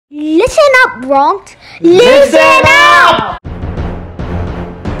Listen up, Bronx. Listen up!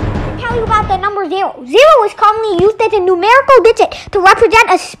 Tell you about the number 0. 0 is commonly used as a numerical digit to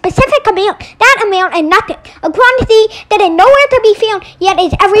represent a specific amount. That amount and nothing. A quantity that is nowhere to be found, yet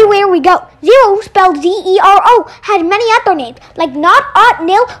is everywhere we go. 0, spelled Z-E-R-O, has many other names, like not, ought,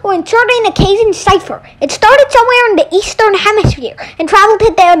 nil, or inserted in a Cajun cipher. It started somewhere in the Eastern Hemisphere and traveled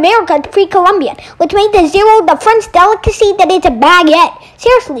to the Americas pre-Columbian, which made the 0 the French delicacy that is a baguette.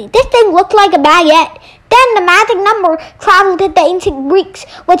 Seriously, this thing looked like a baguette. Then the magic number traveled to the ancient Greeks,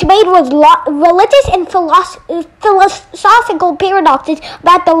 which made religious and philosophical paradoxes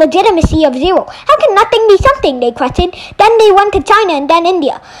about the legitimacy of 0. How can nothing be something, they questioned. Then they went to China and then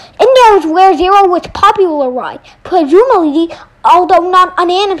India. India is where 0 was popularized, presumably, although not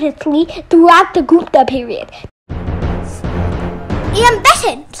unanimously, throughout the Gupta period.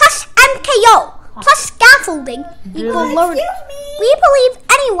 Ambition plus MKO plus scaffolding equal learning. We believe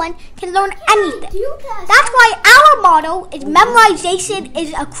anyone can learn anything. That's why our motto is memorization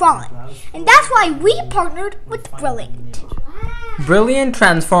is a crime. And that's why we partnered with Brilliant. Brilliant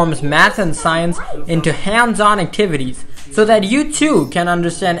transforms math and science into hands-on activities so that you too can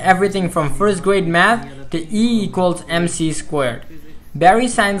understand everything from first grade math to E equals MC squared. Bari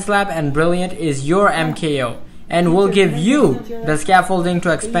Science Lab and Brilliant is your MKO, and will give you the scaffolding to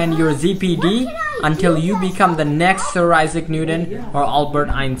expand your ZPD until you become the next Sir Isaac Newton or Albert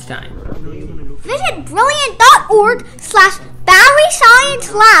Einstein. Visit brilliant.org/Bari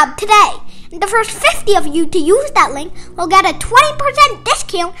Science Lab today. And the first 50 of you to use that link will get a 20%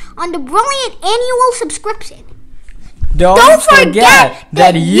 discount on the Brilliant annual subscription. Don't forget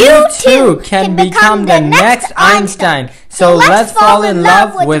that you too can become the next Einstein. So let's fall in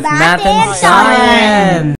love with math and science.